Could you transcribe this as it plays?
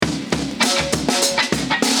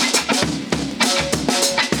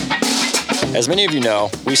As many of you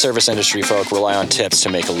know, we service industry folk rely on tips to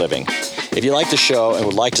make a living. If you like the show and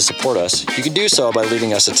would like to support us, you can do so by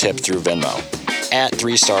leaving us a tip through Venmo at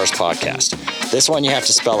 3 Stars Podcast. This one you have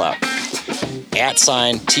to spell out.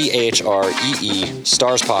 @THREE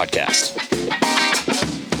Stars Podcast.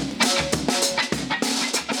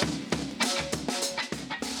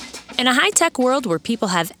 In a high-tech world where people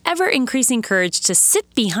have ever-increasing courage to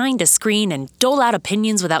sit behind a screen and dole out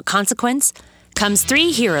opinions without consequence, comes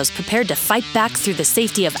 3 heroes prepared to fight back through the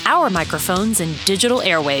safety of our microphones and digital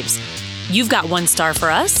airwaves. You've got 1 star for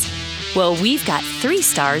us? Well, we've got 3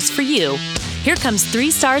 stars for you. Here comes 3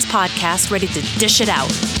 Stars Podcast, ready to dish it out.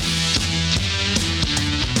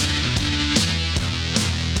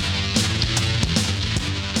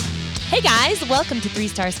 Hey guys, welcome to 3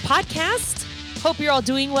 Stars Podcast. Hope you're all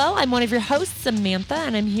doing well. I'm one of your hosts, Samantha,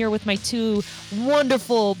 and I'm here with my 2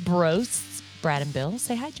 wonderful brosts, Brad and Bill.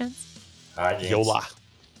 Say hi, gents. Hi, James. Yola.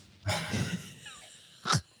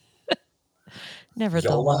 Never a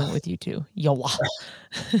dull moment with you two. Yola.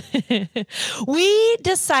 We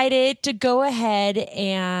decided to go ahead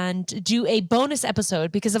and do a bonus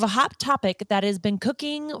episode because of a hot topic that has been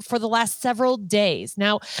cooking for the last several days.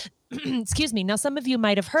 Now, excuse me. Now, some of you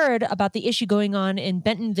might have heard about the issue going on in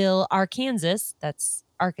Bentonville, Arkansas. That's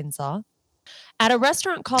Arkansas. At a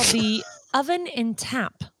restaurant called the Oven and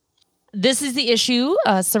Tap. This is the issue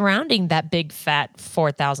surrounding that big fat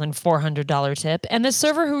 $4,400 tip and the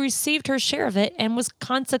server who received her share of it and was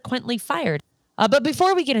consequently fired. But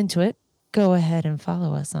before we get into it, go ahead and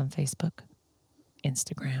follow us on Facebook,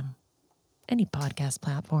 Instagram, any podcast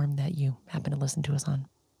platform that you happen to listen to us on.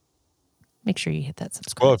 Make sure you hit that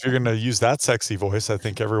subscribe. Well, if you're going to use that sexy voice, I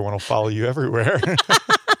think everyone will follow you everywhere.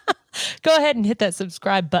 Go ahead and hit that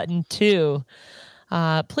subscribe button too.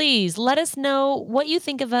 Please let us know what you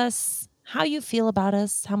think of us, how you feel about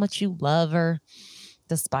us, how much you love or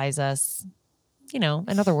despise us. You know,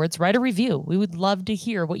 in other words, write a review. We would love to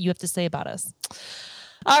hear what you have to say about us.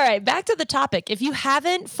 All right, back to the topic. If you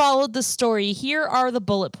haven't followed the story, here are the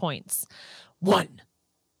bullet points. 1.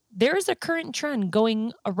 There is a current trend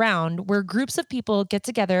going around where groups of people get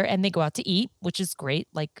together and they go out to eat, which is great,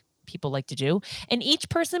 like people like to do. And each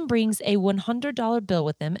person brings a $100 bill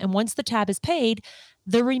with them. And once the tab is paid,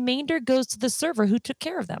 the remainder goes to the server who took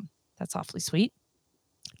care of them. That's awfully sweet.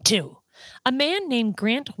 2. A man named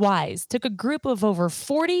Grant Wise took a group of over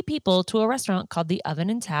 40 people to a restaurant called the Oven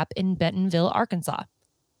and Tap in Bentonville, Arkansas.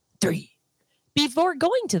 3. Before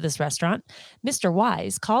going to this restaurant, Mr.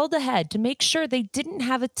 Wise called ahead to make sure they didn't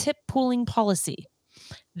have a tip pooling policy.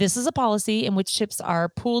 This is a policy in which tips are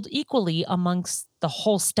pooled equally amongst the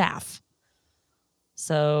whole staff.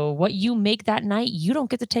 So what you make that night, you don't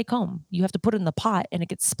get to take home. You have to put it in the pot and it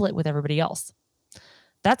gets split with everybody else.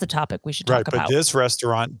 That's a topic we should talk about. Right, but this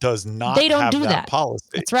restaurant does not They don't have do that policy.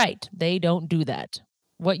 That's right. They don't do that.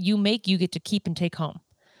 What you make, you get to keep and take home.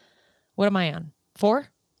 What am I on? 4?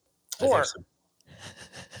 4.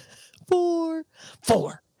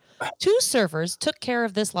 4. 2 servers took care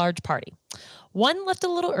of this large party. One left a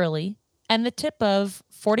little early, and the tip of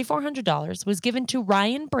 $4,400 was given to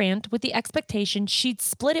Ryan Brandt with the expectation she'd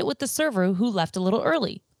split it with the server who left a little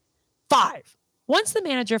early. 5. Once the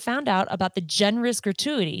manager found out about the generous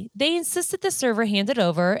gratuity, they insisted the server hand it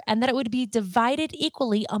over and that it would be divided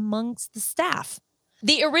equally amongst the staff.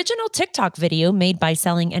 The original TikTok video made by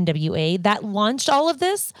Selling NWA that launched all of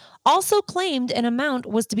this also claimed an amount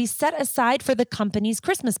was to be set aside for the company's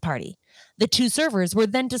Christmas party. The 2 servers were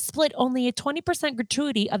then to split only a 20%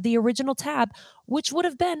 gratuity of the original tab, which would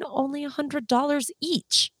have been only $100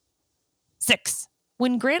 each. 6.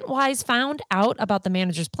 When Grant Wise found out about the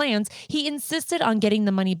manager's plans, he insisted on getting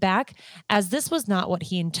the money back as this was not what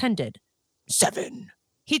he intended. 7.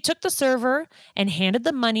 He took the server and handed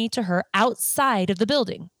the money to her outside of the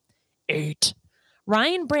building. 8.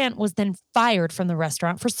 Ryan Brandt was then fired from the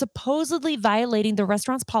restaurant for supposedly violating the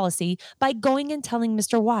restaurant's policy by going and telling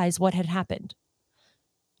Mr. Wise what had happened.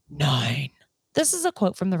 9. This is a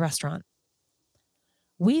quote from the restaurant.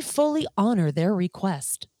 "We fully honor their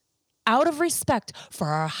request. Out of respect for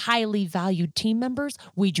our highly valued team members,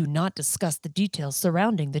 we do not discuss the details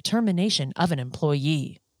surrounding the termination of an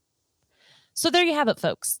employee." So there you have it,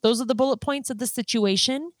 folks. Those are the bullet points of the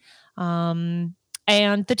situation.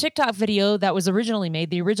 And the TikTok video that was originally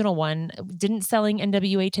made, the original one, didn't Selling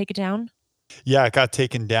NWA take it down? Yeah, it got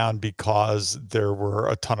taken down because there were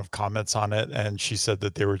a ton of comments on it, and she said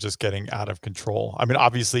that they were just getting out of control. I mean,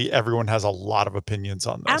 obviously, everyone has a lot of opinions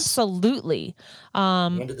on this. Absolutely.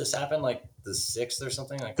 When did this happen? Like the 6th or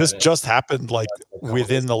something? Like this just happened like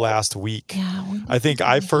within the last week. Yeah, I think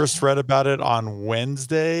I first read about it on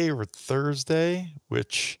Wednesday or Thursday,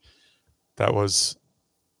 which that was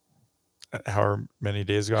however many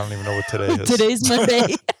days ago. I don't even know what today is. Today's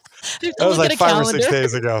Monday. That was like 5 or 6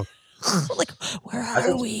 days ago. Like, where I are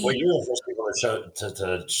think, we? well, you're the first people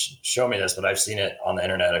to show me this, but I've seen it on the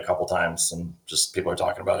internet a couple times, and just people are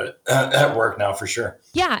talking about it at work now for sure.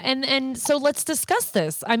 Yeah, and so let's discuss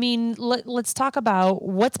this. I mean, let's talk about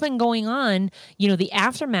what's been going on, the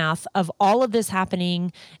aftermath of all of this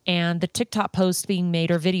happening and the TikTok post being made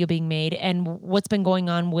or video being made, and what's been going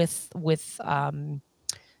on with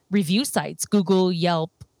review sites, Google,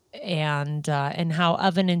 Yelp, and how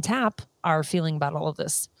Oven and Tap are feeling about all of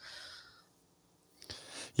this.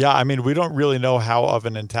 Yeah, I mean, we don't really know how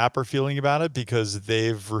Oven and Tap are feeling about it because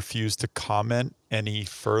they've refused to comment any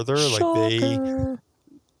further. Shocker.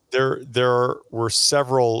 There were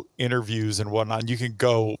several interviews and whatnot. You can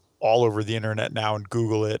go all over the internet now and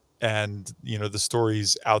Google it, and the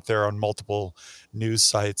story's out there on multiple news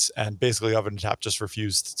sites. And basically, Oven and Tap just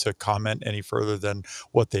refused to comment any further than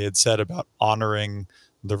what they had said about honoring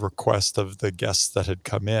the request of the guests that had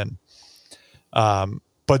come in.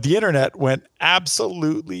 But the internet went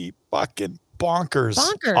absolutely fucking bonkers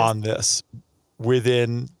on this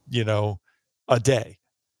within, a day,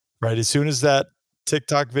 right? As soon as that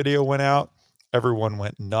TikTok video went out, everyone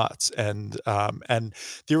went nuts. And the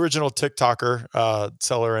original TikToker,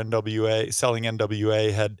 Selling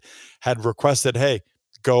NWA had requested, hey,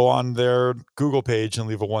 go on their Google page and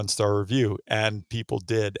leave a 1-star review. And people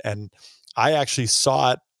did. And I actually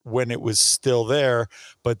saw it when it was still there,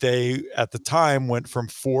 but they at the time went from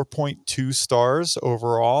 4.2 stars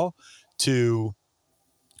overall to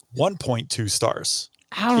 1.2 stars.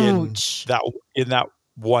 Ouch. in that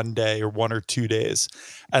one day or 1 or 2 days.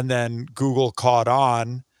 And then Google caught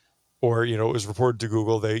on, or it was reported to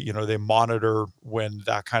Google. They monitor when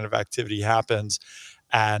that kind of activity happens,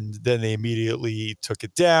 and then they immediately took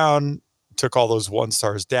it down, took all those 1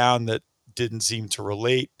 stars down that didn't seem to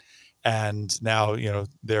relate. And now,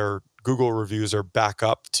 their Google reviews are back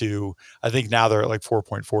up to, I think now they're at like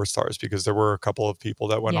 4.4 stars because there were a couple of people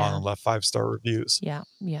that went on and left 5-star reviews. Yeah,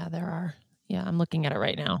 there are. Yeah, I'm looking at it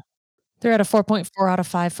right now. They're at a 4.4 out of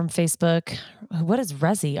 5 from Facebook. What is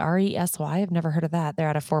Resy? R-E-S-Y? I've never heard of that. They're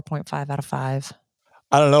at a 4.5 out of 5.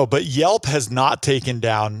 I don't know, but Yelp has not taken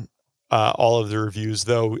down all of the reviews,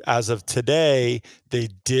 though. As of today, they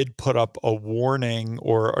did put up a warning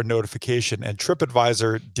or a notification, and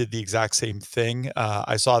TripAdvisor did the exact same thing.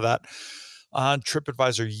 I saw that on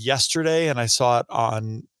TripAdvisor yesterday, and I saw it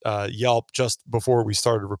on Yelp just before we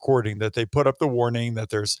started recording, that they put up the warning that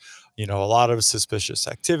there's a lot of suspicious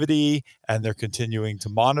activity, and they're continuing to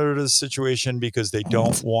monitor the situation because they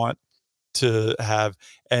don't want to have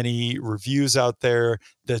any reviews out there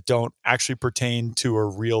that don't actually pertain to a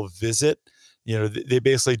real visit. They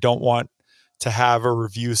basically don't want to have a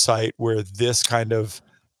review site where this kind of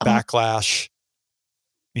backlash,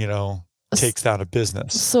 takes down a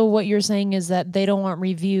business. So what you're saying is that they don't want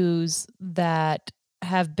reviews that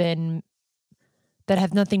have nothing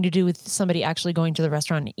to do with somebody actually going to the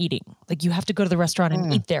restaurant and eating. Like, you have to go to the restaurant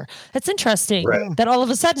and eat there. That's interesting. Right. That all of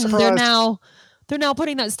a sudden they're now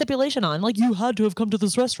putting that stipulation on. Like, you had to have come to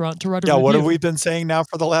this restaurant to write a review. What have we been saying now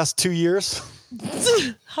for the last 2 years?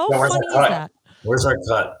 How funny is that? Where's our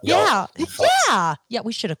cut? Yeah.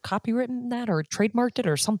 We should have copywritten that or trademarked it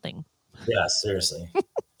or something. Yeah, seriously.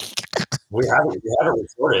 we have it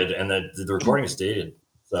recorded, and the recording is dated.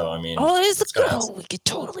 So I mean, we could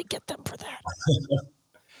totally get them for that.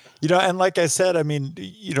 And like I said, I mean,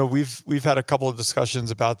 we've had a couple of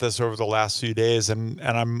discussions about this over the last few days, and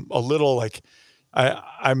I'm a little like,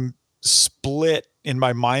 I'm split in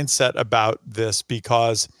my mindset about this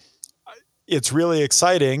because it's really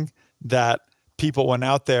exciting that people went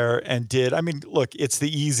out there and did. I mean, look, it's the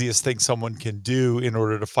easiest thing someone can do in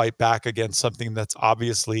order to fight back against something that's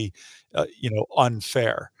obviously,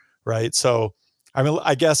 unfair, right? So, I mean,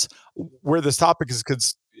 I guess where this topic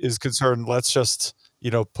is concerned, let's just,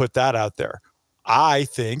 put that out there. I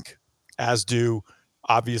think, as do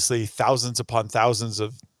obviously thousands upon thousands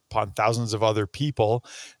of other people,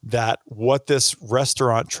 that what this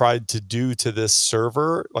restaurant tried to do to this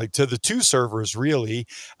server, like to the 2 servers really,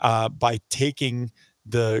 by taking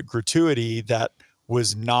the gratuity that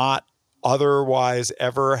was not otherwise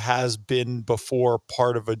ever has been before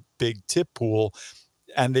part of a big tip pool,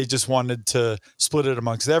 and they just wanted to split it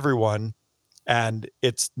amongst everyone, and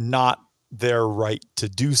it's not their right to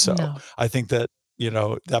do so. No. I think that,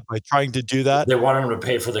 that by trying to do that, they wanted them to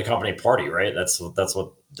pay for the company party, right? That's what,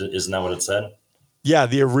 isn't that what it said? Yeah,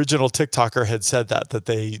 the original TikToker had said that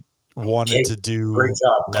they wanted to do. Great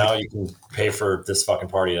job. Now you can pay for this fucking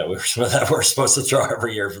party that we're supposed to throw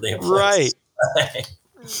every year for the employees.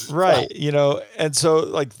 Right. And so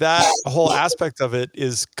like that whole aspect of it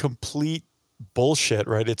is complete bullshit,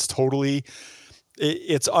 right? It's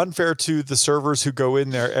unfair to the servers who go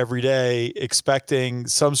in there every day expecting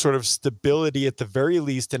some sort of stability at the very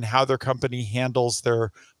least in how their company handles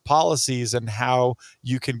their policies and how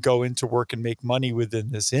you can go into work and make money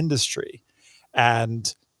within this industry.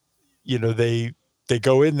 And they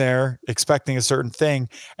go in there expecting a certain thing,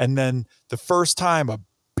 and then the first time a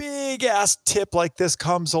big ass tip like this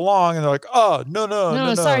comes along and they're like, oh, no,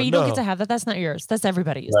 sorry, you don't get to have that. That's not yours. That's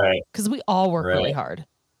everybody's. Right. Because we all work really hard.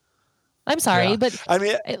 I'm sorry, Yeah. but I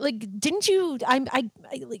mean, didn't you? And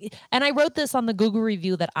I wrote this on the Google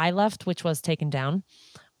review that I left, which was taken down.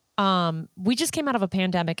 We just came out of a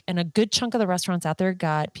pandemic, and a good chunk of the restaurants out there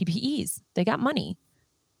got PPEs. They got money.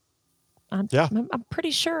 I'm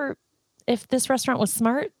pretty sure if this restaurant was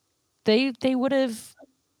smart, they would have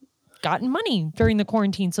gotten money during the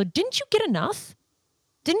quarantine. So didn't you get enough?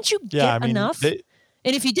 Didn't you get enough?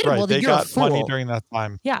 And if you didn't, well, then they you're got a fool. money during that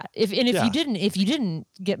time. Yeah. If you didn't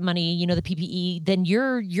get money, the PPE, then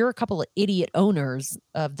you're a couple of idiot owners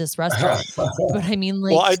of this restaurant. But I mean,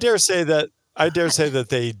 like, well, I dare say that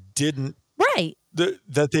they didn't. Right.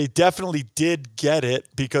 That they definitely did get it,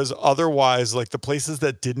 because otherwise, like the places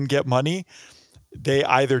that didn't get money, they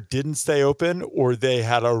either didn't stay open or they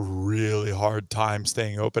had a really hard time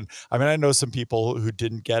staying open. I mean, I know some people who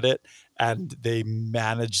didn't get it and they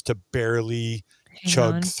managed to barely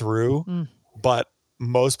chug through, but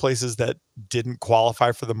most places that didn't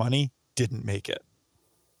qualify for the money didn't make it.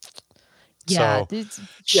 Yeah, it's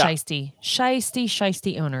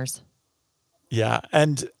shisty owners. Yeah.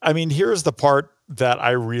 And I mean, here's the part that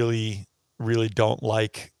I really, really don't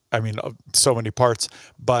like. I mean, so many parts,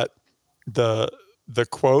 but the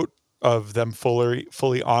quote of them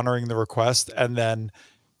fully honoring the request, and then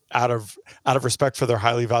out of respect for their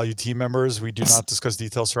highly valued team members, we do not discuss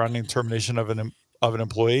details surrounding termination of an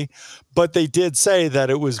employee. But they did say that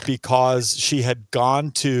it was because she had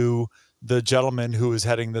gone to the gentleman who was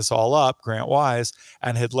heading this all up, Grant Wise,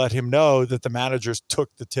 and had let him know that the managers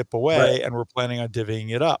took the tip away and were planning on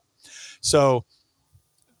divvying it up. So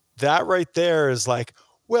that right there is like,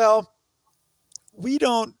 well, we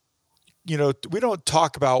don't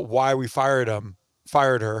talk about why we fired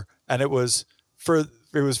her, and it was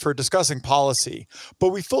for discussing policy, but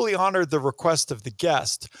we fully honored the request of the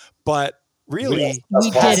guest. But really,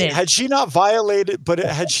 had she not violated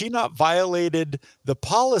the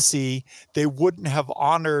policy, they wouldn't have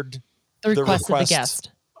honored the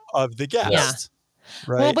request of the guest. Yeah.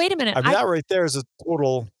 Right. Well, wait a minute. I mean, that right there is a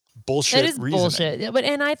total bullshit. It is bullshit. But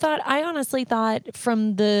I honestly thought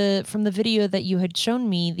from the video that you had shown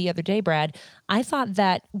me the other day, Brad, I thought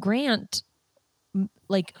that Grant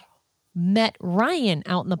met Ryan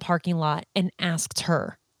out in the parking lot and asked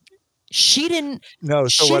her. She didn't. No,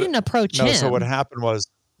 she didn't approach him. So what happened was,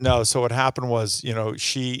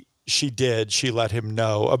 she did. She let him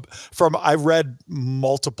know. I read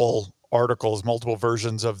multiple articles, multiple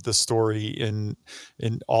versions of the story in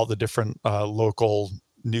all the different local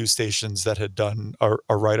news stations that had done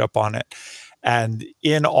a write-up on it. And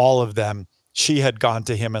in all of them, she had gone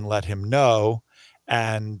to him and let him know.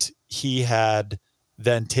 And he had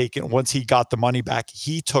then once he got the money back,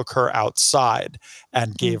 he took her outside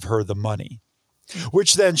and gave her the money,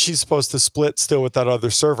 which then she's supposed to split still with that other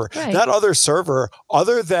server. Right. That other server,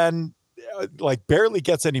 other than barely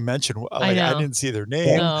gets any mention. I didn't see their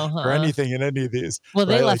name or anything in any of these. Well,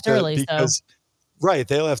 they left early because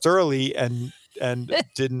they left early and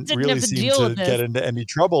didn't really seem to get into any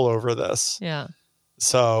trouble over this. Yeah.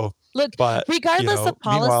 So look, but regardless of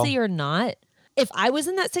policy or not, if I was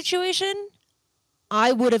in that situation,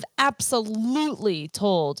 I would have absolutely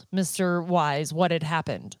told Mr. Wise what had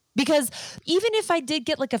happened. Because even if I did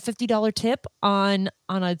get like a $50 tip on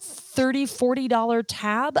a $30, $40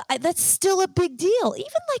 tab, that's still a big deal.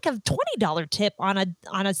 Even like a $20 tip on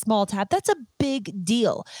a small tab, that's a big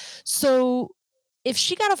deal. So if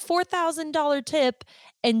she got a $4,000 tip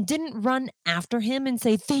and didn't run after him and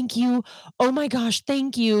say, thank you, oh my gosh,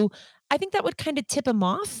 thank you, I think that would kind of tip him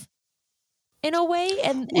off in a way.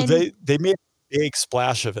 And they made big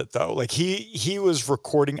splash of it though. Like he was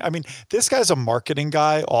recording. I mean, this guy's a marketing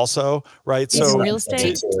guy also, right? So real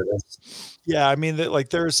estate. Yeah. I mean,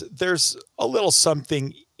 there's a little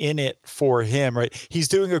something in it for him, right? He's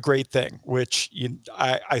doing a great thing, which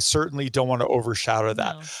I certainly don't want to overshadow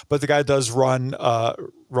that, but the guy does run a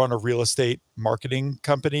real estate marketing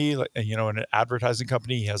company, an advertising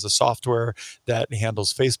company. He has a software that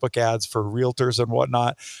handles Facebook ads for realtors and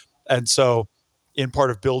whatnot. And so in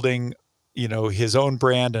part of building his own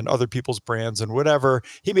brand and other people's brands and whatever.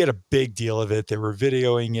 He made a big deal of it. They were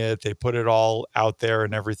videoing it. They put it all out there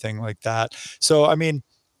and everything like that. So, I mean,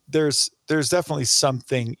 there's definitely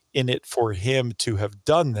something in it for him to have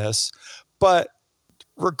done this, but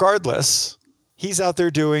regardless, he's out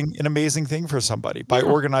there doing an amazing thing for somebody by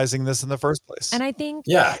organizing this in the first place. And I think,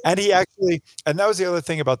 and that was the other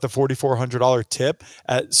thing about the $4,400 tip.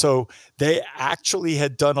 So they actually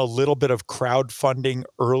had done a little bit of crowdfunding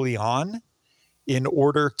early on in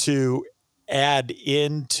order to add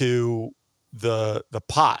into the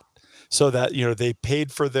pot, so that they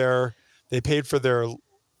paid for their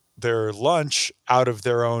lunch out of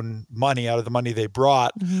their own money, out of the money they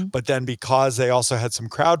brought. But then because they also had some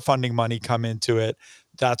crowdfunding money come into it,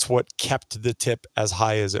 that's what kept the tip as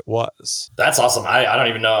high as it was. That's awesome. I don't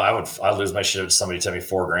even know. I'd lose my shit if somebody tipped me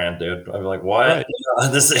 $4,000, dude. I'd be like, what? Right.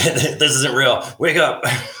 This isn't real. Wake up.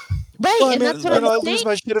 Right. Well, and that's what I'm I saying. lose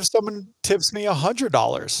my shit if someone tips me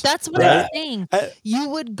 $100. That's what I'm saying. You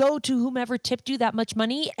would go to whomever tipped you that much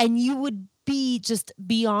money and you would be just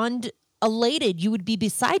beyond elated. You would be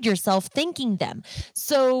beside yourself thanking them.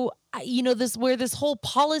 So, this whole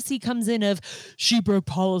policy comes in of she broke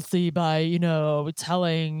policy by,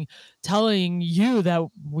 telling you that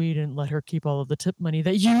we didn't let her keep all of the tip money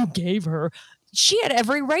that you gave her. She had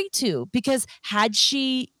every right to, because had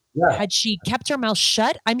she kept her mouth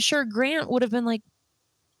shut, I'm sure Grant would have been like,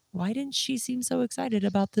 why didn't she seem so excited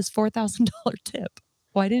about this $4,000 tip?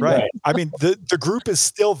 Why didn't Right. I mean, the group is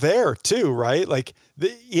still there too, right? Like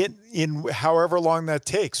in however long that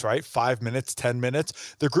takes, right? 5 minutes, 10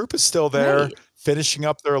 minutes, the group is still there finishing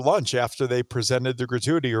up their lunch after they presented the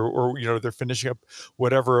gratuity or they're finishing up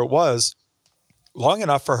whatever it was, long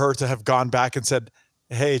enough for her to have gone back and said,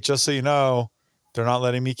 hey, just so you know, they're not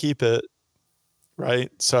letting me keep it.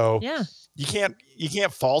 Right. So you can't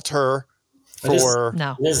fault her for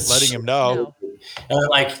letting him know. No. And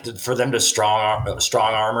like for them to strong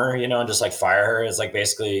armor, and just like fire her is like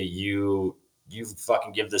basically you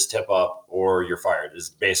fucking give this tip up or you're fired is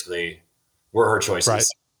basically were her choices. Right.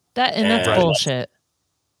 That's bullshit.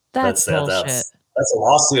 That's bullshit. That's a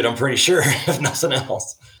lawsuit, I'm pretty sure, if nothing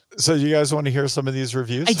else. So you guys want to hear some of these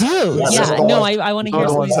reviews? I do. I want to hear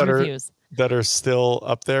some of these reviews that are still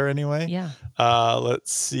up there anyway. Yeah.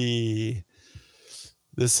 Let's see.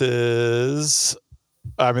 This is,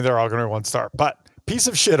 they're all going to be 1 star, but piece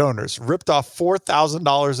of shit owners ripped off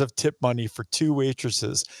 $4,000 of tip money for 2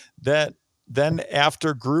 waitresses. Then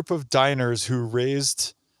after group of diners who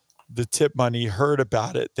raised the tip money heard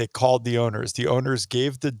about it, they called the owners. The owners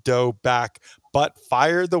gave the dough back, but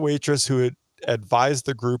fired the waitress who had advised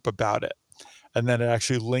the group about it. And then it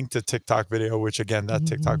actually linked a TikTok video, which again, that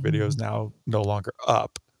TikTok video is now no longer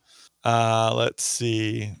up. Let's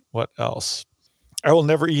see what else. I will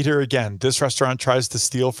never eat here again. This restaurant tries to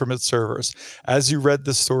steal from its servers. As you read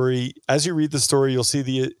the story, you'll see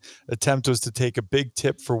the attempt was to take a big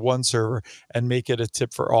tip for one server and make it a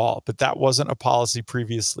tip for all. But that wasn't a policy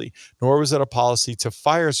previously, nor was it a policy to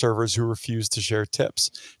fire servers who refused to share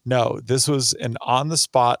tips. No, this was an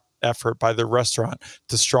on-the-spot effort by the restaurant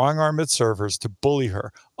to strong arm its servers to bully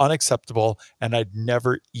her. Unacceptable, and I'd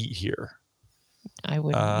never eat here. I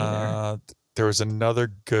wouldn't either. There was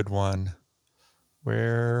another good one.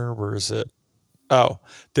 Where was it? Oh,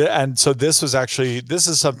 and so this is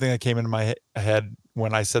something that came into my head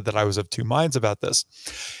when I said that I was of 2 minds about this.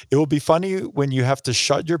 It will be funny when you have to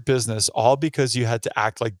shut your business all because you had to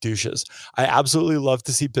act like douches. I absolutely love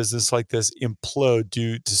to see business like this implode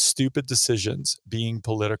due to stupid decisions being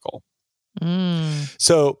political.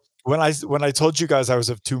 So when I told you guys I was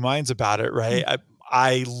of 2 minds about it, right?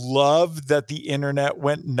 I love that the internet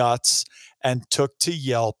went nuts and took to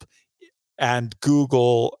Yelp and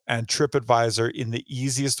Google and TripAdvisor in the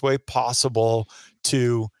easiest way possible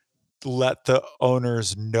to let the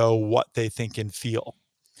owners know what they think and feel.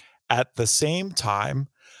 At the same time,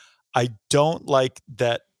 I don't like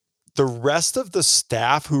that the rest of the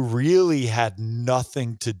staff who really had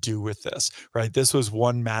nothing to do with this, right? This was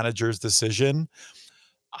one manager's decision.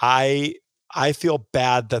 I feel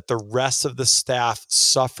bad that the rest of the staff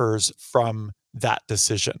suffers from that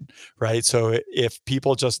decision, right? So if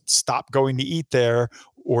people just stop going to eat there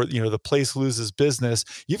or, the place loses business,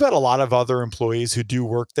 you've had a lot of other employees who do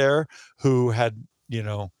work there who had,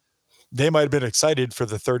 they might've been excited for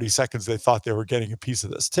the 30 seconds they thought they were getting a piece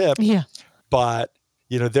of this tip. Yeah. But,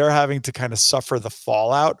 they're having to kind of suffer the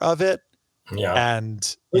fallout of it. Yeah.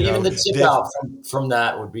 And even the tip out from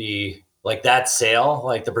that would be like that sale,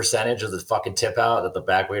 like the percentage of the fucking tip out that the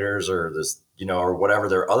back waiters or this, or whatever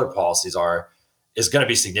their other policies are, is going to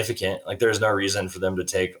be significant. Like there's no reason for them to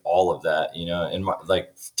take all of that, and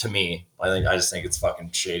to me, I just think it's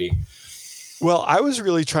fucking shady. Well, I was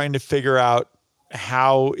really trying to figure out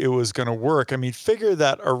how it was going to work. I mean, figure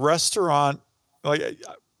that a restaurant, like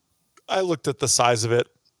I looked at the size of it,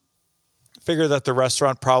 figure that the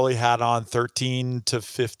restaurant probably had on 13 to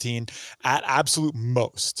 15, at absolute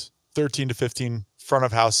most, 13 to 15 front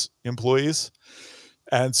of house employees.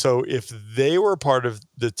 And so if they were part of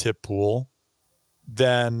the tip pool,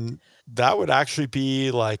 then that would actually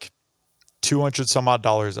be like 200 some odd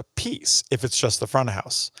dollars a piece if it's just the front of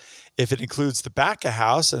house. If it includes the back of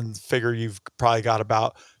house, and figure you've probably got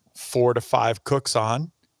about 4 to 5 cooks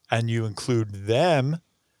on, and you include them,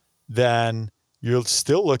 then you're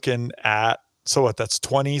still looking at, so what, that's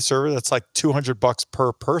 20 servers, that's like $200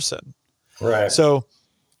 per person. Right. So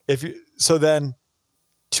then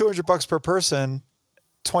 $200 per person,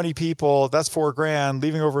 20 people, that's $4,000,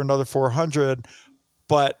 leaving over another 400,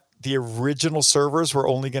 but the original servers were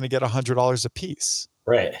only going to get $100 a piece.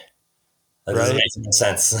 Right. That doesn't make any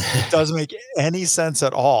sense. It doesn't make any sense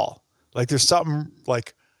at all. Like there's something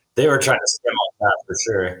like they were trying to skim on that for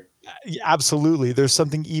sure. Absolutely. There's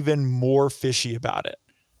something even more fishy about it.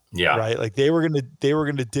 Yeah. Right. Like they were going to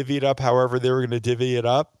divvy it up however they were going to divvy it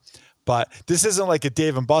up. But this isn't like a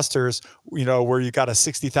Dave and Buster's, where you got a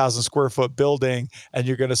 60,000 square foot building and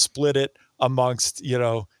you're going to split it amongst,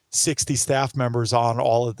 60 staff members on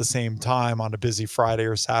all at the same time on a busy Friday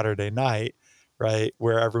or Saturday night, right?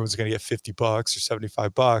 Where everyone's going to get $50 or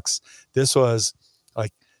 $75. This was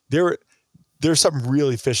like, there's something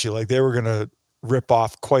really fishy. Like they were going to rip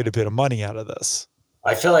off quite a bit of money out of this.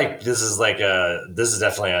 I feel like this is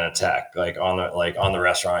definitely an attack, like on the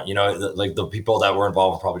restaurant. Like the people that were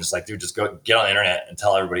involved were probably just like, dude, just go get on the internet and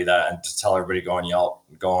tell everybody that, and just tell everybody go on Yelp,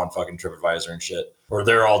 go on fucking TripAdvisor and shit. Or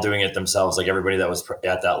they're all doing it themselves. Like everybody that was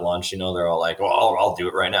at that lunch, they're all like, well, I'll do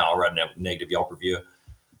it right now. I'll write a negative Yelp review.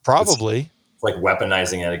 Probably. It's like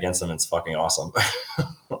weaponizing it against them. It's fucking awesome.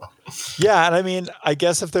 Yeah, and I mean, I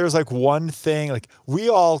guess if there's like one thing, like we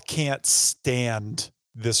all can't stand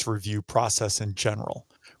this review process in general,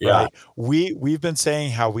 right? Yeah. We've been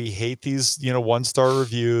saying how we hate these, 1-star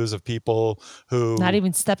reviews of people who not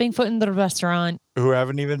even stepping foot in the restaurant, who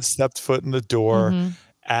haven't even stepped foot in the door. Mm-hmm.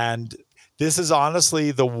 And this is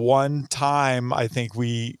honestly the one time I think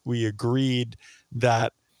we agreed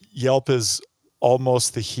that Yelp is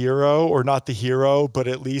almost the hero, or not the hero, but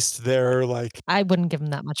at least they're like, I wouldn't give them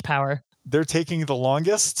that much power. They're taking the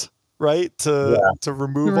longest, right? To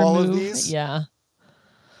remove all of these. Yeah.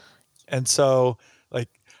 And so like,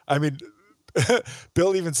 I mean,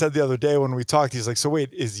 Bill even said the other day when we talked, he's like, so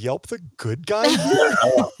wait, is Yelp the good guy?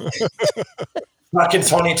 Fucking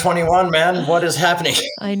 2021, man. What is happening?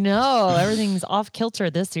 I know. Everything's off kilter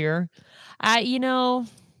this year.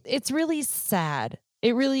 It's really sad.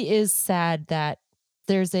 It really is sad that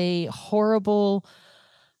there's a horrible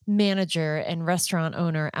manager and restaurant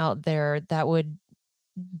owner out there that would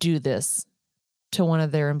do this to one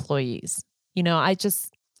of their employees. It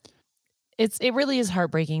really is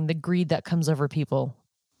heartbreaking, the greed that comes over people.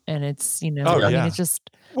 And it's, mean, it's just.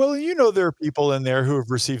 Well, there are people in there who have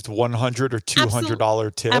received $100 or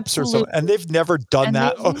 $200 tips or something, and they've never done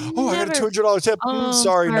that. I got a $200 tip.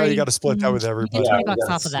 Sorry, no, you got to split that with everybody. You get $20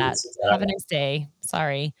 off of that. Have a nice day.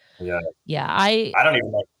 Sorry. Yeah. Yeah. I don't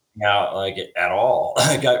even like out like it at all.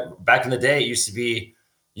 Back in the day, it used to be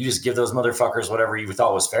you just give those motherfuckers whatever you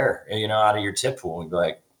thought was fair, out of your tip pool. And be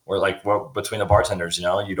like, or like between the bartenders,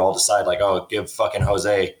 you'd all decide like, oh, give fucking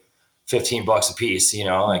Jose $15 a piece,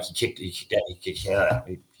 like he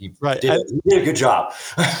did a good job.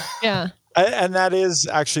 Yeah. And that is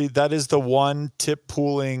the one tip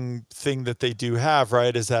pooling thing that they do have,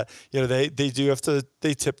 right? Is that, they do have to,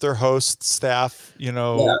 they tip their host staff,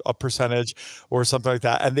 a percentage or something like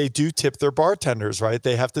that. And they do tip their bartenders, right?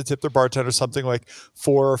 They have to tip their bartenders something like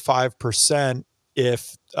 4 or 5%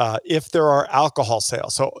 if there are alcohol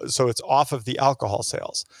sales. So it's off of the alcohol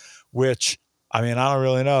sales, which, I mean, I don't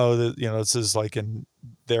really know that, this is like in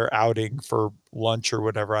their outing for lunch or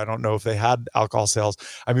whatever. I don't know if they had alcohol sales.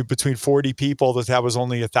 I mean, between 40 people, that was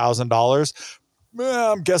only $1,000.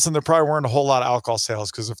 I'm guessing there probably weren't a whole lot of alcohol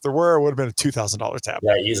sales, because if there were, it would have been a $2,000 tab.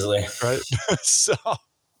 Yeah, easily. Right. So,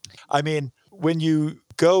 I mean, when you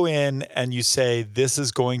go in and you say, this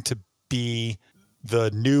is going to be the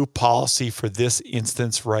new policy for this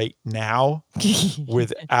instance right now,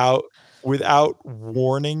 without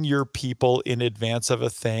warning your people in advance of a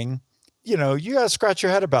thing, you got to scratch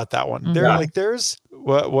your head about that one. Mm-hmm. There's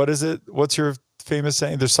what is it? What's your famous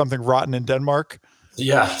saying? There's something rotten in Denmark.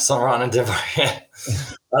 Yeah, something rotten in Denmark. I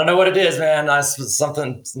don't know what it is, man.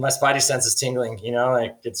 Something, my spidey sense is tingling,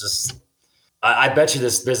 like it's just, I bet you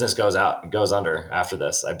this business goes under after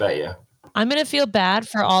this. I bet you. I'm going to feel bad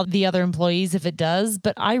for all the other employees if it does,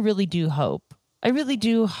 but I really do hope I really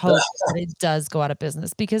do hope that it does go out of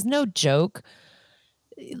business because no joke,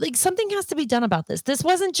 like something has to be done about this. This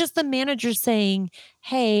wasn't just the manager saying,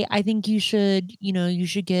 "Hey, I think you should, you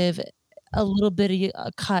should give a little bit of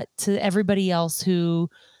a cut to everybody else who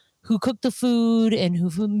cooked the food and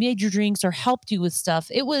who made your drinks or helped you with stuff."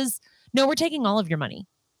 It was, "No, we're taking all of your money.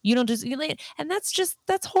 You don't just," and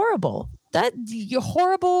that's horrible. You're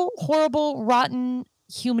horrible, horrible, rotten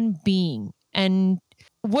human being. And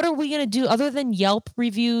what are we going to do other than Yelp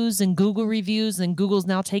reviews and Google reviews? And Google's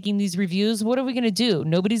now taking these reviews. What are we going to do?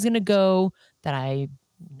 Nobody's going to go that I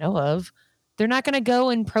know of. They're not going to go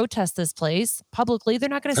and protest this place publicly. They're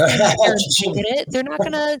not going to stand up there and picket it. They're not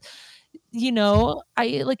going to,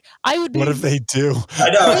 I would be. What if they do? I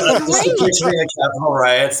know. I'm just picturing the Capitol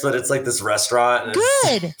riots, but it's like this restaurant. And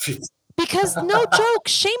Good. Because no joke,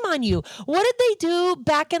 shame on you. What did they do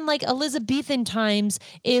back in like Elizabethan times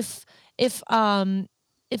if a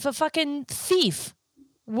fucking thief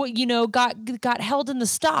got held in the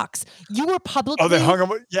stocks? You were publicly they hung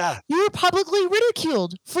him. Yeah. You were publicly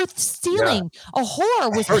ridiculed for stealing. Yeah. A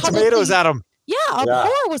whore was throw tomatoes at him. Yeah, a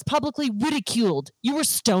whore was publicly ridiculed. You were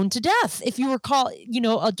stoned to death if you were called,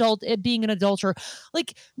 being an adulterer.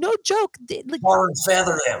 Like, no joke. Tar and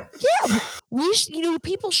feather them. Yeah,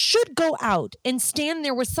 people should go out and stand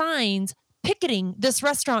there with signs picketing this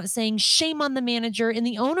restaurant saying shame on the manager and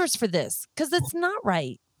the owners for this, because that's not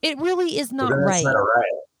right. It really is not right.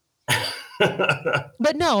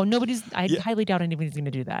 But no, I highly doubt anybody's going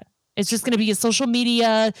to do that. It's just going to be a social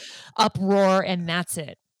media uproar and that's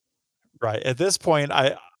it. Right. At this point,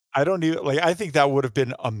 I don't even I think that would have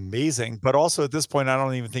been amazing, but also at this point, I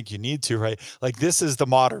don't even think you need to, right? Like this is the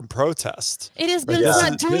modern protest. It is, but it's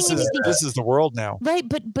not doing anything. This is the world now. Right.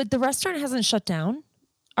 But the restaurant hasn't shut down.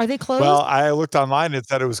 Are they closed? Well, I looked online. It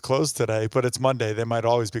said it was closed today, but it's Monday. They might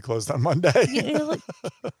always be closed on Monday.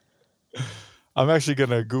 I'm actually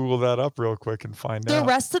going to Google that up real quick and find out. The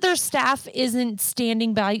rest of their staff isn't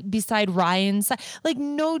standing beside Ryan's. Like,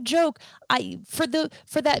 no joke. For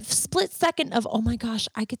that split second of, oh my gosh,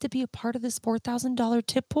 I get to be a part of this $4,000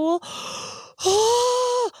 tip pool.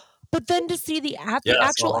 But then to see the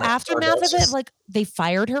actual aftermath of it, like they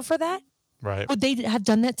fired her for that. Right. Would they have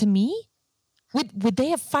done that to me? Would they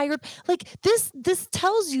have fired? Like this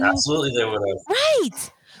tells you. Absolutely they would have.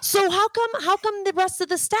 Right. So how come the rest of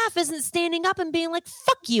the staff isn't standing up and being like,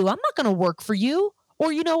 fuck you, I'm not going to work for you.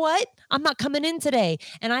 Or you know what? I'm not coming in today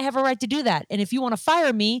and I have a right to do that. And if you want to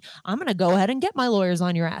fire me, I'm going to go ahead and get my lawyers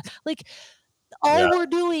on your ass. Like all we're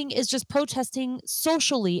doing is just protesting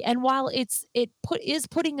socially. And while it is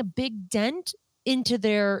putting a big dent into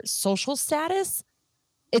their social status,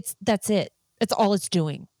 that's it. That's all it's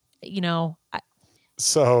doing.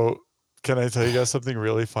 So can I tell you guys something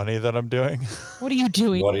really funny that I'm doing? What are you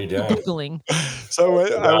doing? What are you doing? Googling. So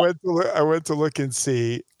I went to look and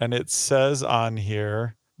see, and it says on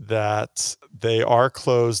here that they are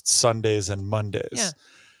closed Sundays and Mondays. Yeah.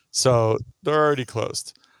 So they're already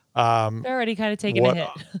closed. They're already kind of taking a hit.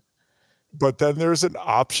 But then there's an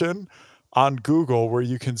option on Google where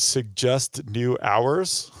you can suggest new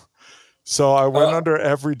hours. So I went under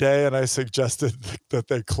every day and I suggested that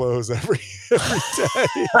they close every day. That's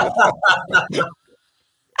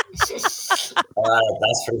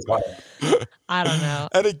pretty funny. I don't know.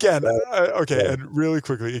 And again, and really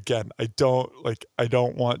quickly, again, I don't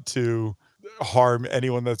want to harm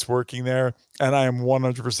anyone that's working there. And I am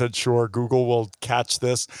 100% sure Google will catch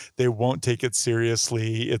this. They won't take it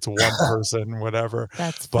seriously. It's one person, whatever.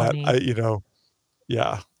 That's funny. But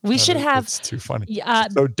yeah. We should have. It's too funny.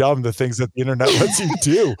 So dumb, the things that the internet lets you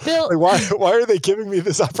do. Bill, like, why are they giving me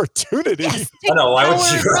this opportunity? Yes, I know. Why would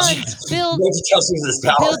you? Bill, this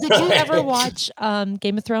power? Bill, did you ever watch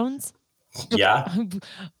Game of Thrones? Yeah.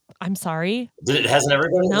 I'm sorry. Hasn't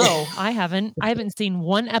everybody? No, I haven't. I haven't seen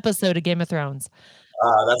one episode of Game of Thrones.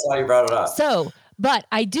 That's why you brought it up. So, but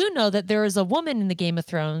I do know that there is a woman in the Game of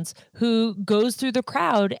Thrones who goes through the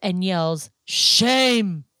crowd and yells,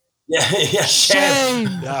 "Shame." Yeah, shame.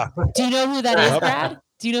 Yeah. Do you know who that is, Brad?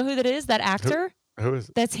 Do you know who that is? That actor? Who is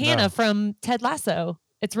it? That's Hannah from Ted Lasso.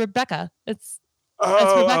 It's Rebecca. That's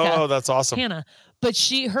Rebecca. Oh, that's awesome. Hannah. But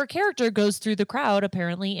her character goes through the crowd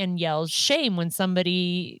apparently and yells shame when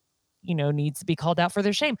somebody, needs to be called out for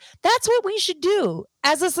their shame. That's what we should do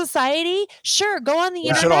as a society. Sure, go on the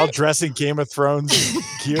internet. We should all dress in Game of Thrones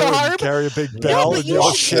gear and carry a big bell and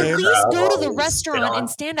yell shame. At least go to the restaurant and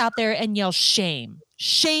stand out there and yell shame.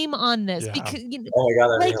 Shame on this. Yeah. Because oh my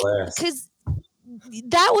God, that'd be hilarious. Because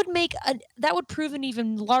that would prove an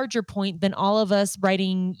even larger point than all of us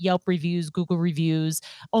writing Yelp reviews, Google reviews,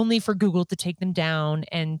 only for Google to take them down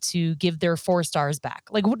and to give their 4 stars back.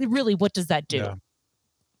 Like, what does that do?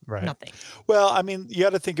 Right. Nothing. Well, I mean, you got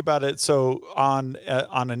to think about it. So on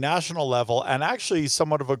a national level, and actually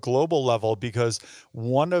somewhat of a global level, because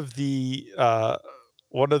one of the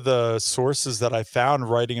sources that I found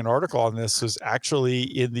writing an article on this was actually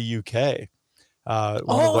in the UK. One of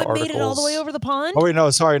Oh, the it made it all the way articles. over the pond? Oh wait, no,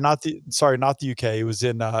 not the UK. It was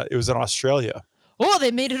in Australia. Oh,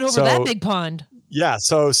 they made it over that So big pond. yeah,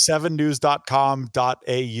 so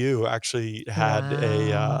 7news.com.au actually had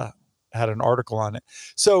Wow. had an article on it.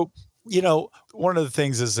 So, one of the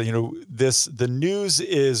things is that, the news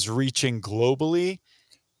is reaching globally,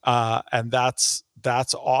 and that's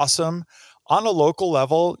awesome. On a local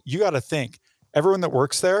level, you got to think everyone that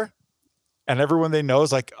works there and everyone they know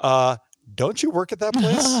is like, don't you work at that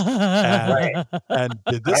place? And Right.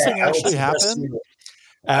 did this thing I would actually suggest happen?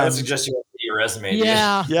 I would And suggest you update your resume, dude.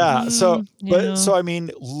 Yeah. yeah, so Yeah. I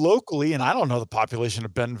mean, locally, and I don't know the population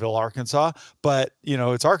of Bentonville, Arkansas, but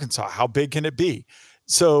it's Arkansas. How big can it be?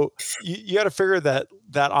 So you got to figure that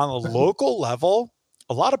on a local level,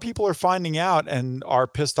 a lot of people are finding out and are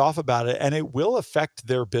pissed off about it, and it will affect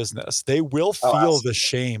their business. They will Oh, feel the absolutely.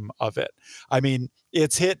 shame of it. I mean,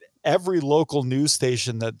 it's hit every local news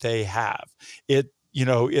station that they have.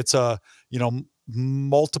 It's a,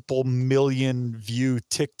 multiple million view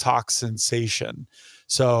TikTok sensation.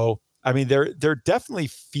 So, I mean, they're definitely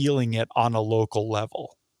feeling it on a local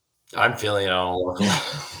level. I'm feeling it on a local.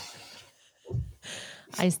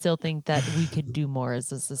 I still think that we could do more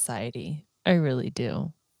as a society. I really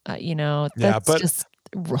do. Yeah, that's but just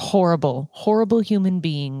horrible, horrible human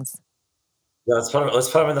beings. Yeah, let's put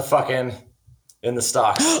them in the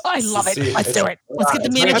stocks. I love it. See, Let's do it. Let's get the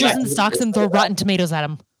managers in stocks and throw rotten tomatoes at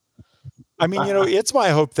them. I mean, it's my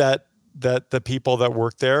hope that the people that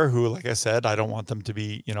work there, who, like I said, I don't want them to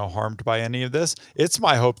be, harmed by any of this. It's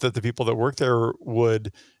my hope that the people that work there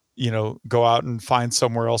would, go out and find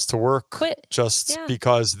somewhere else to work. Quit. Just Yeah.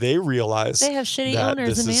 because they realize They have shitty that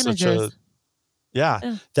owners this and is managers.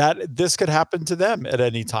 that this could happen to them at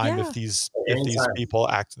any time Yeah. if these Anytime. people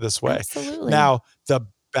act this way. Absolutely. Now, the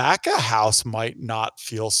back of house might not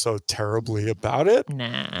feel so terribly about it.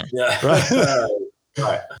 Nah. Yeah. Right.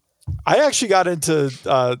 Right. I actually got into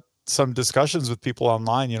some discussions with people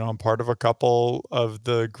online. I'm part of a couple of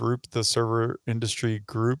the server industry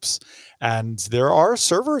groups, and there are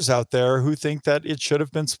servers out there who think that it should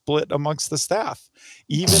have been split amongst the staff,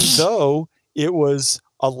 even though it was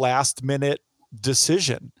a last minute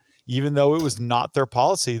decision. Even though it was not their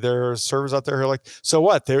policy, there are servers out there who are like, so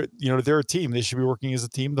what? They're a team. They should be working as a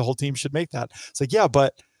team. The whole team should make that. It's like, yeah,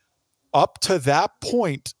 but up to that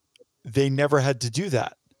point, they never had to do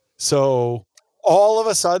that. So all of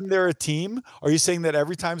a sudden they're a team. Are you saying that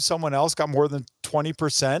every time someone else got more than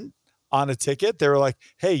 20% on a ticket, they were like,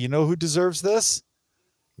 hey, you know who deserves this?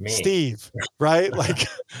 Me. Steve, right? Like,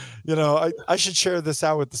 I should share this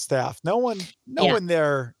out with the staff. No one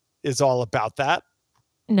there is all about that.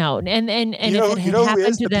 No, and if it had who happened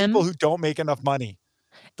is? to The them, people who don't make enough money.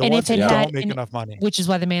 The and ones if who it had, don't make enough money. which is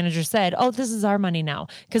why the manager said, "Oh, this is our money now,"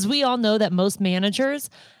 because we all know that most managers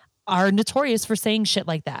are notorious for saying shit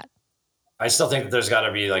like that. I still think that there's got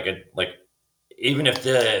to be even if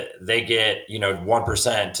they get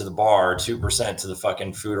 1% to the bar, 2% to the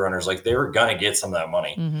fucking food runners, like they were gonna get some of that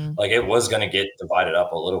money. Mm-hmm. Like it was gonna get divided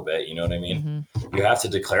up a little bit. You know what I mean? Mm-hmm. You have to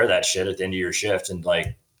declare that shit at the end of your shift and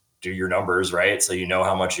do your numbers right, so you know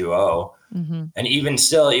how much you owe. Mm-hmm. And even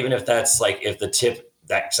still, even if that's if the tip,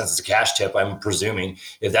 that since it's a cash tip, I'm presuming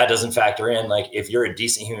if that doesn't factor in, if you're a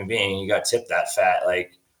decent human being and you got tipped that fat,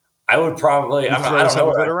 I would probably I don't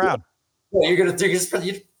know it around. Well, you're gonna think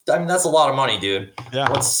I mean, that's a lot of money, dude. Yeah.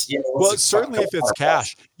 Well, certainly if it's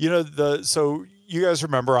cash, so you guys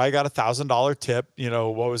remember I got $1,000 tip,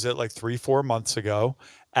 what was it, like 3-4 months ago?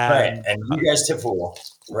 And, right. And you guys tip pool,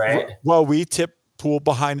 right? Well, we tip pool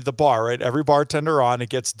behind the bar, right? Every bartender on, it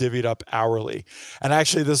gets divvied up hourly. And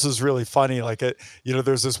actually this is really funny.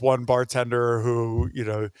 There's this one bartender who,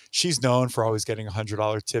 she's known for always getting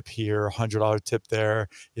 $100 tip here, $100 tip there,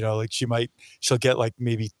 she'll get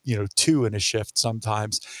maybe, 2 in a shift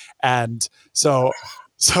sometimes. And so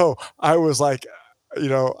I was like,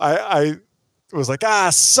 I was like,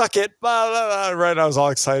 suck it. Blah, blah, blah, right. I was all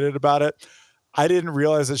excited about it. I didn't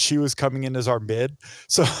realize that she was coming in as our mid.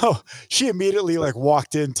 So she immediately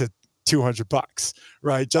walked into $200,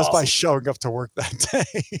 right? Just awesome. By showing up to work that day.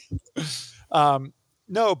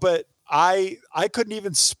 No, but I couldn't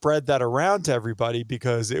even spread that around to everybody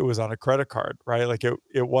because it was on a credit card, right?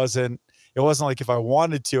 It wasn't like if I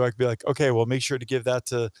wanted to, I could be like, okay, well, make sure to give that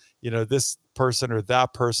to, this person or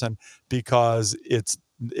that person because it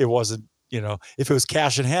wasn't, if it was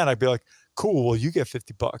cash in hand, I'd be like, cool. Well, you get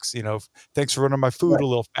 $50, you know, thanks for running my food Right. a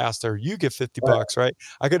little faster. You get $50, Right.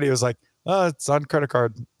 right? He was like, oh, it's on credit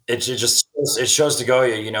card. It shows to go,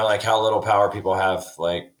 you know, like how little power people have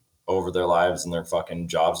like over their lives and their fucking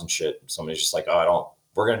jobs and shit. Somebody's just like, oh,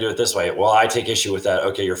 we're going to do it this way. Well, I take issue with that.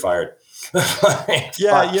 Okay, you're fired. Like,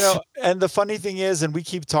 Yeah, fuck. you know, and the funny thing is, and we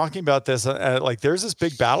keep talking about this, like there's this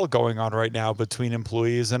big battle going on right now between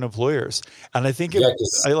employees and employers, and I think Yeah,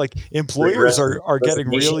 'cause employers are getting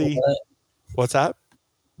resignation, really. isn't it? What's that?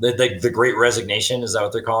 The great resignation, is that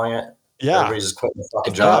what they're calling it? Yeah, Everybody's just quitting the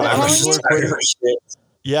fucking Is that what job. they're Everybody's calling just it? tired of her shit.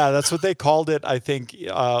 yeah, that's what they called it. I think,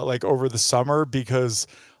 like over the summer, because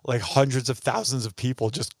like hundreds of thousands of people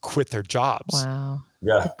just quit their jobs. Wow.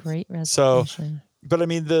 Yeah. The great So, resignation. but I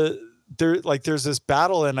mean, there's this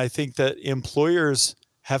battle, and I think that employers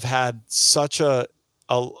have had such a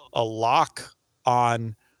lock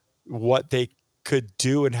on what they could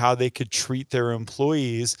do and how they could treat their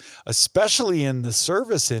employees, especially in the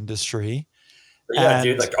service industry. Yeah,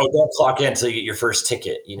 dude, And like, don't clock in until you get your first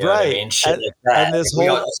ticket. You know what I Right. mean? Shit And- like that. and this Like,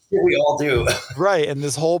 whole- that's what we all do. right, and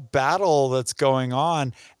this whole battle that's going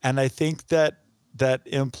on, and I think that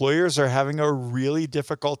employers are having a really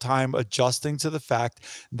difficult time adjusting to the fact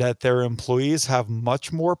that their employees have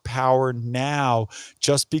much more power now,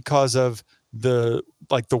 just because of the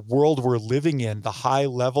world we're living in, the high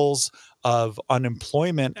levels of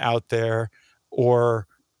unemployment out there, or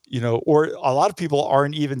a lot of people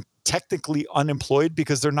aren't even technically unemployed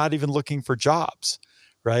because they're not even looking for jobs,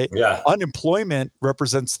 right? Yeah. Unemployment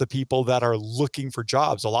represents the people that are looking for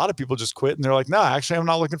jobs. A lot of people just quit and they're like, no, actually, I'm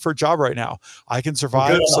not looking for a job right now. I can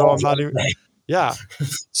survive. So I'm not even, yeah.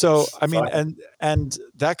 So, I mean, and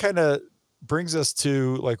that kind of brings us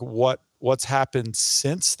to like what's happened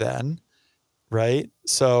since then, right?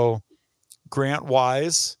 So Grant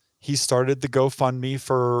Wise, he started the GoFundMe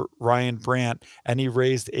for Ryan Brandt, and he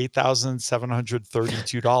raised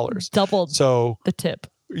 $8,732. Doubled So the tip.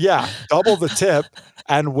 yeah, double the tip,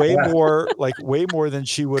 and way more than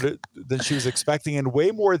she was expecting, and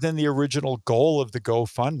way more than the original goal of the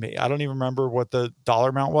GoFundMe. I don't even remember what the dollar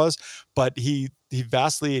amount was, but he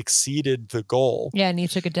vastly exceeded the goal. Yeah, and you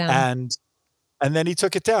took it down. And then he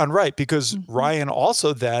took it down, right? Because Mhm. Ryan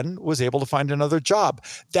also then was able to find another job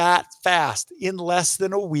that fast. In less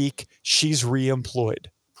than a week, she's reemployed.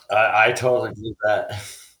 I totally believe that.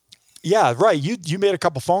 Yeah, right. You made a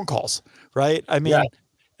couple phone calls, right? I mean, Yeah.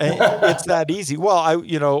 it's that easy. Well,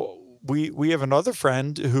 we have another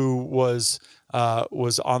friend who was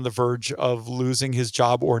on the verge of losing his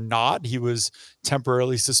job or not. He was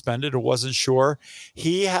temporarily suspended or wasn't sure.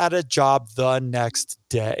 He had a job the next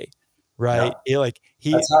day, right?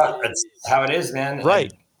 That's how it is, man.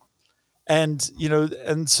 Right. And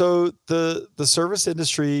so the service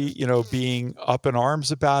industry, being up in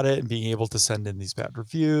arms about it and being able to send in these bad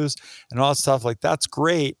reviews and all that stuff, like that's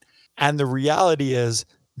great. And the reality is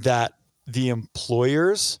that the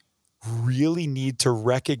employers really need to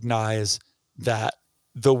recognize that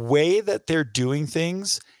the way that they're doing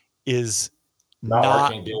things is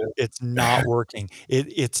Not working, dude. it's not working.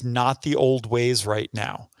 It's not the old ways right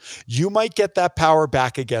now. You might get that power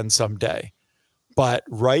back again someday. But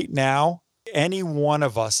right now, any one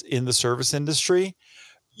of us in the service industry,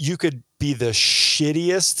 you could be the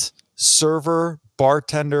shittiest server,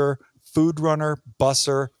 bartender, food runner,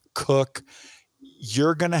 busser, cook.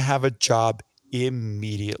 You're going to have a job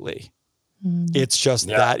immediately. It's just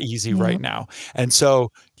that easy right now. And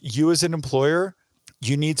so you as an employer,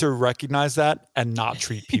 you need to recognize that and not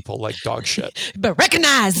treat people like dog shit. But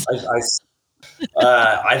recognize.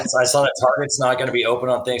 I saw that Target's not going to be open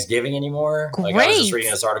on Thanksgiving anymore. Great. Like I was just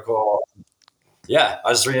reading this article. Yeah, I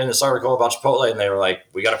was just reading this article about Chipotle, and they were like,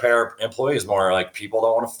 "We got to pay our employees more. Like people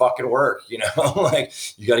don't want to fucking work. Like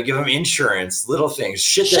you got to give them insurance, little things,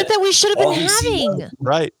 shit that we should have been having." CEOs,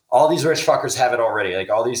 right. All these rich fuckers have it already. Like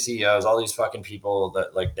all these CEOs, all these fucking people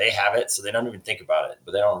that like they have it, so they don't even think about it,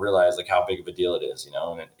 but they don't realize like how big of a deal it is. And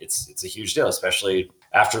it's a huge deal, especially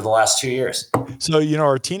after the last 2 years. So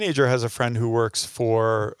our teenager has a friend who works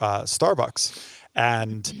for Starbucks.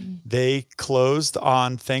 And they closed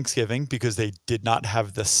on Thanksgiving because they did not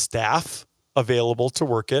have the staff available to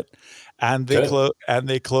work it. And they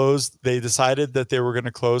decided that they were going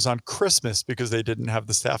to close on Christmas because they didn't have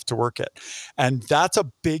the staff to work it. And that's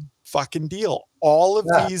a big fucking deal. All of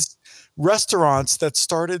these restaurants that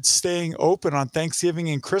started staying open on Thanksgiving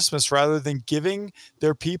and Christmas rather than giving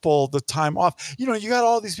their people the time off. You got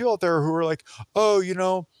all these people out there who are like, oh,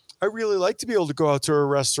 I really like to be able to go out to a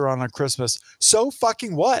restaurant on Christmas. So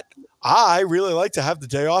fucking what? I really like to have the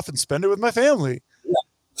day off and spend it with my family. Yeah,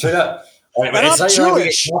 straight up. And I'm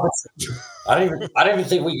Jewish. I don't even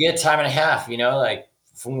think we get time and a half. Like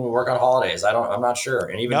when we work on holidays? I'm not sure.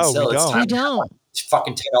 And even No, still, we it's don't. time. We don't. It's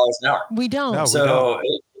fucking $10 an hour. We don't. No, we So don't.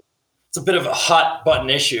 it's a bit of a hot button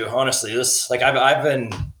issue, honestly. This, like, I've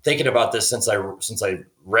been thinking about this since I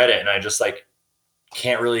read it, and I just like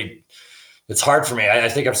can't really. It's hard for me. I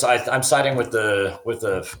think I'm siding with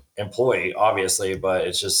the employee, obviously, but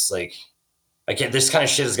it's just like I can't. This kind of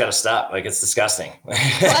shit has got to stop. Like, it's disgusting.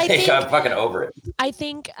 I'm fucking over it. I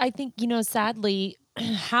think sadly,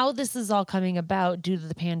 how this is all coming about due to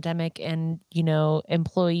the pandemic, and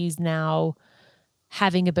employees now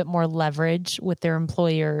having a bit more leverage with their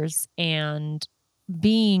employers and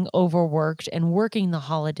being overworked and working the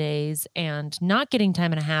holidays and not getting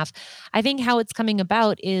time and a half. I think how it's coming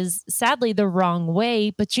about is sadly the wrong way,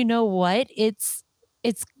 but you know what? It's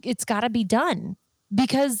got to be done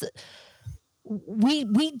because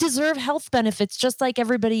we deserve health benefits just like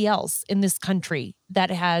everybody else in this country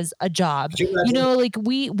that has a job. Like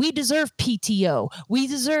we deserve PTO, we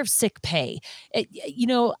deserve sick pay.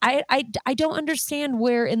 I don't understand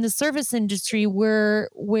where in the service industry where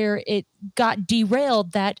it got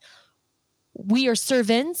derailed that we are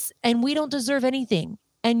servants and we don't deserve anything,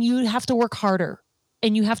 and you have to work harder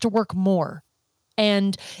and you have to work more.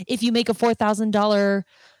 And if you make a $4,000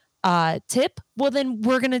 tip, well, then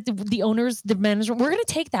the owners, the management, we're going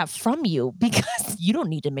to take that from you because you don't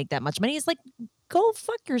need to make that much money. It's like, go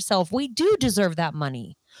fuck yourself. We do deserve that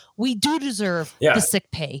money. We do deserve the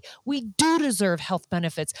sick pay. We do deserve health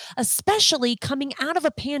benefits, especially coming out of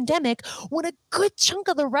a pandemic when a good chunk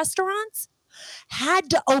of the restaurants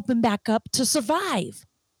had to open back up to survive.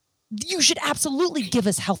 You should absolutely give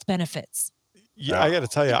us health benefits. Yeah, I got to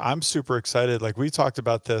tell you, I'm super excited. Like, we talked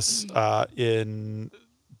about this in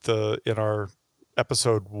our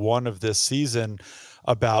episode 1 of this season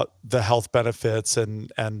about the health benefits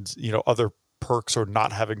and other perks or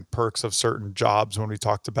not having perks of certain jobs, when we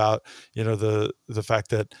talked about the fact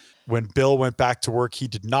that when Bill went back to work, he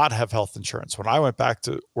did not have health insurance. When I went back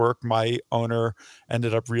to work, my owner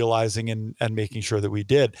ended up realizing and making sure that we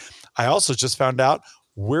did. I also just found out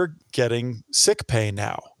we're getting sick pay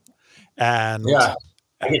now. And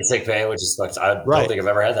I get sick pay, which is like, I don't think I've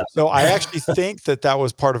ever had that. So I actually think that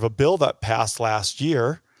was part of a bill that passed last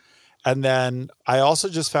year. And then I also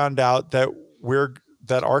just found out that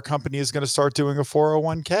our company is going to start doing a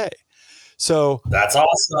 401k. So that's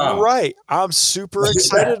awesome. Right. I'm super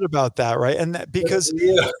excited about that. Right. And that because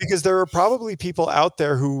there are probably people out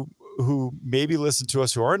there who maybe listen to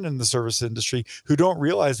us who aren't in the service industry, who don't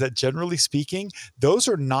realize that, generally speaking, those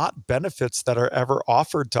are not benefits that are ever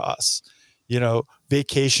offered to us.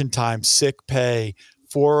 Vacation time, sick pay,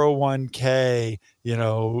 401k,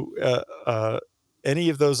 any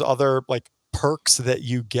of those other like perks that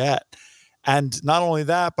you get. And not only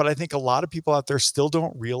that, but I think a lot of people out there still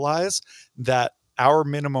don't realize that our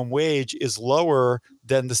minimum wage is lower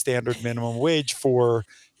than the standard minimum wage for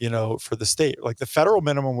the state. Like, the federal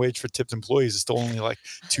minimum wage for tipped employees is still only like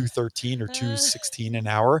 $2.13 or $2.16 an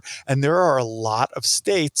hour. And there are a lot of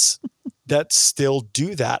states that still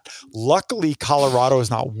do that. Luckily, Colorado is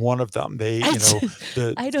not one of them.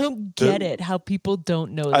 I don't get it how people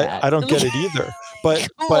don't know that. I don't get it either. But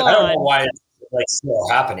I don't know why it's like still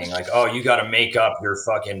happening. Like, oh, you got to make up your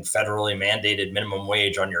fucking federally mandated minimum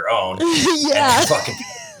wage on your own. And fucking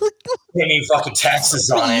pay me fucking taxes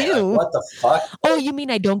on it. Like, what the fuck? Oh, you mean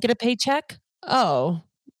I don't get a paycheck? Oh,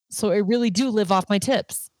 so I really do live off my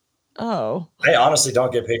tips. Oh, I honestly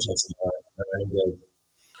don't get paychecks anymore.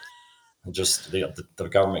 Just the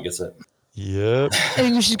government gets it. Yep. I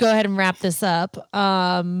think we should go ahead and wrap this up.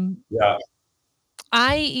 Yeah.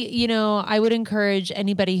 I would encourage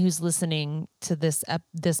anybody who's listening to this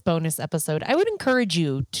bonus episode, I would encourage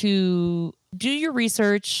you to do your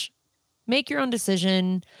research, make your own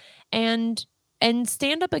decision, and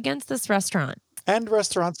stand up against this restaurant. And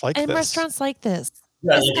restaurants like this.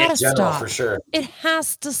 Yeah, it's gotta stop. For sure. It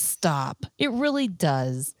has to stop. It really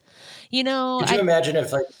does. Could you imagine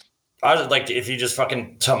if if you just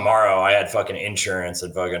fucking tomorrow I had fucking insurance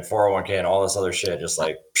and fucking 401k and all this other shit, just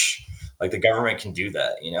like, like the government can do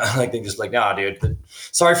that, like they just like, nah, dude,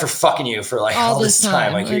 sorry for fucking you for like all this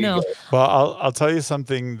time. Like, I know. Well, I'll tell you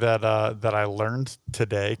something that I learned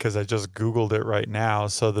today, because I just Googled it right now.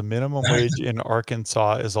 So the minimum wage in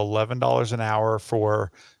Arkansas is $11 an hour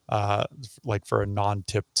for for a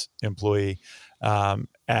non-tipped employee,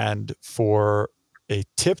 and for a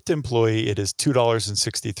tipped employee, it is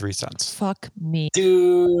 $2.63. Fuck me,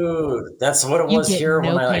 dude. That's what it was here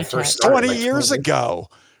when I first started. 20 years ago,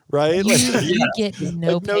 right? You get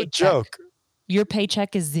no joke. Your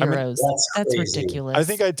paycheck is zeros. That's ridiculous. I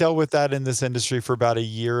think I dealt with that in this industry for about a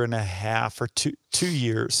year and a half or two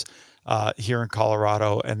years. here in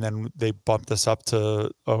Colorado, and then they bumped this up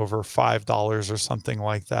to over $5 or something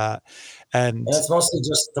like that. And that's mostly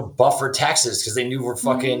just the buffer taxes because they knew we're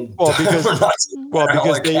fucking because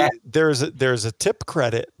there's a tip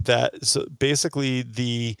credit that so basically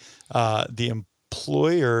the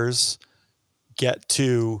employers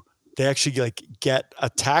they actually get a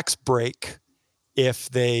tax break if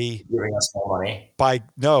they giving us more money.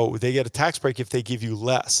 They get a tax break if they give you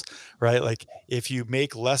less, right? Like if you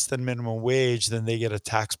make less than minimum wage, then they get a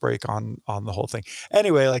tax break on the whole thing.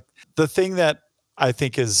 Anyway, like the thing that I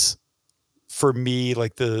think is for me,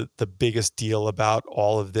 like the biggest deal about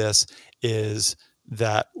all of this is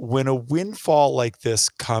that when a windfall like this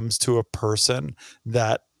comes to a person,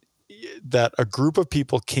 that a group of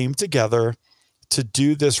people came together to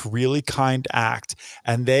do this really kind act,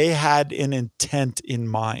 and they had an intent in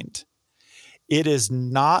mind. It is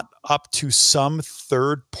not up to some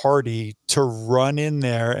third party to run in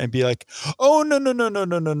there and be like, oh,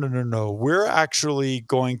 no. We're actually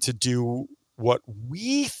going to do what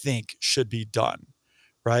we think should be done,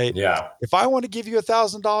 right? Yeah. If I want to give you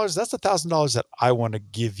 $1,000, that's $1,000 that I want to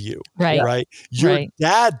give you, right? Right? Your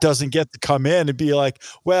dad doesn't get to come in and be like,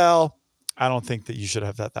 well, I don't think that you should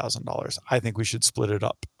have that $1,000. I think we should split it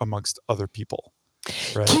up amongst other people.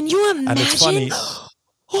 Right? Can you imagine? And it's funny.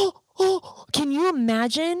 Can you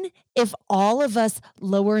imagine if all of us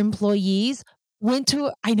lower employees went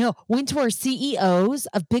to our CEOs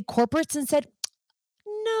of big corporates and said,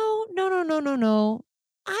 no.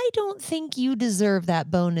 I don't think you deserve that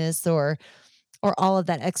bonus or all of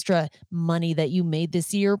that extra money that you made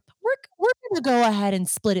this year. We're going to go ahead and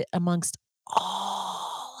split it amongst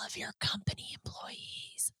all of your company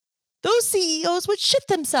employees. Those CEOs would shit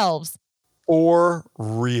themselves. For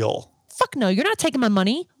real. Fuck no, you're not taking my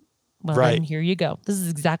money. Well, right. Then here you go. This is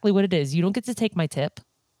exactly what it is. You don't get to take my tip.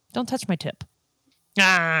 Don't touch my tip.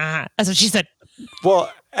 That's what she said.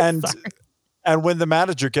 Well, and when the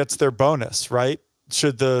manager gets their bonus, right?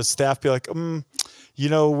 Should the staff be like,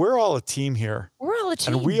 we're all a team here. We're all a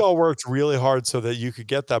team. And we all worked really hard so that you could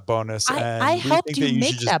get that bonus. I helped you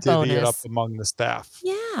make that bonus. Divvy it up among the staff.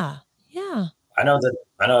 Yeah. I know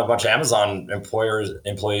a bunch of Amazon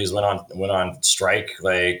employees went on strike,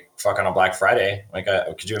 like fucking on Black Friday. Like,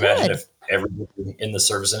 could you imagine if everybody in the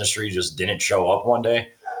service industry just didn't show up one day?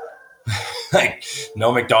 Like,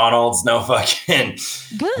 no McDonald's, no fucking,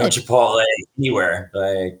 no Chipotle, anywhere.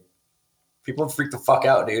 Like, people would freak the fuck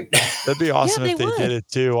out, dude. That'd be awesome if they did it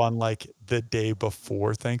too on like the day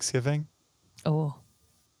before Thanksgiving. Oh.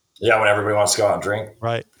 Yeah, when everybody wants to go out and drink.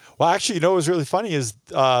 Right. Well, actually, what was really funny is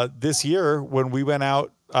this year when we went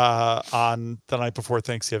out on the night before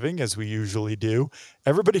Thanksgiving, as we usually do,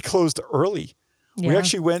 everybody closed early. Yeah.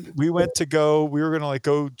 We were going to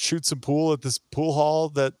go shoot some pool at this pool hall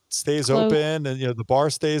that stays open, and the bar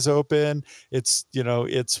stays open. It's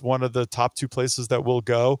one of the top 2 places that we'll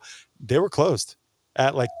go. They were closed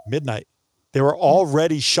at like midnight. They were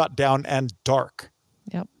already shut down and dark.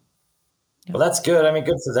 Yep. Well, that's good. I mean,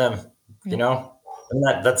 good for them. Yep.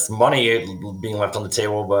 And that's money being left on the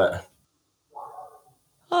table, but.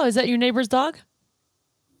 Oh, is that your neighbor's dog?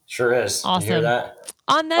 Sure is. Awesome. You hear that?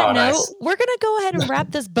 On that note, nice. We're going to go ahead and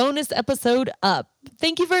wrap this bonus episode up.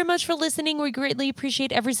 Thank you very much for listening. We greatly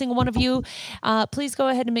appreciate every single one of you. Please go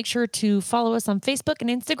ahead and make sure to follow us on Facebook and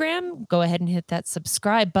Instagram. Go ahead and hit that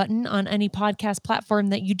subscribe button on any podcast platform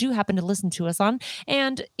that you do happen to listen to us on.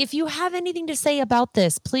 And if you have anything to say about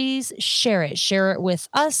this, please share it. Share it with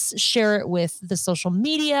us. Share it with the social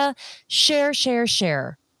media. Share.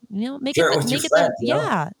 Make it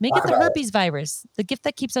the herpes virus, the gift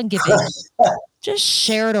that keeps on giving. Just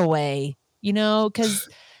share it away, because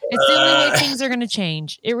it's the only way things are going to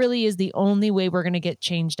change. It really is the only way we're going to get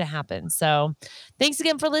change to happen. So thanks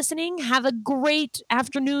again for listening. Have a great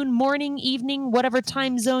afternoon, morning, evening, whatever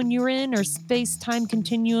time zone you're in or space-time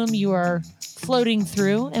continuum you are floating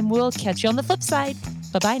through, and we'll catch you on the flip side.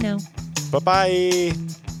 Bye-bye now. Bye-bye.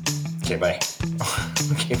 Okay, bye.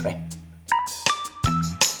 Okay, bye.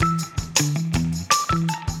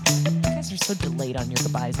 You guys are so delayed on your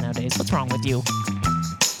goodbyes nowadays. What's wrong with you?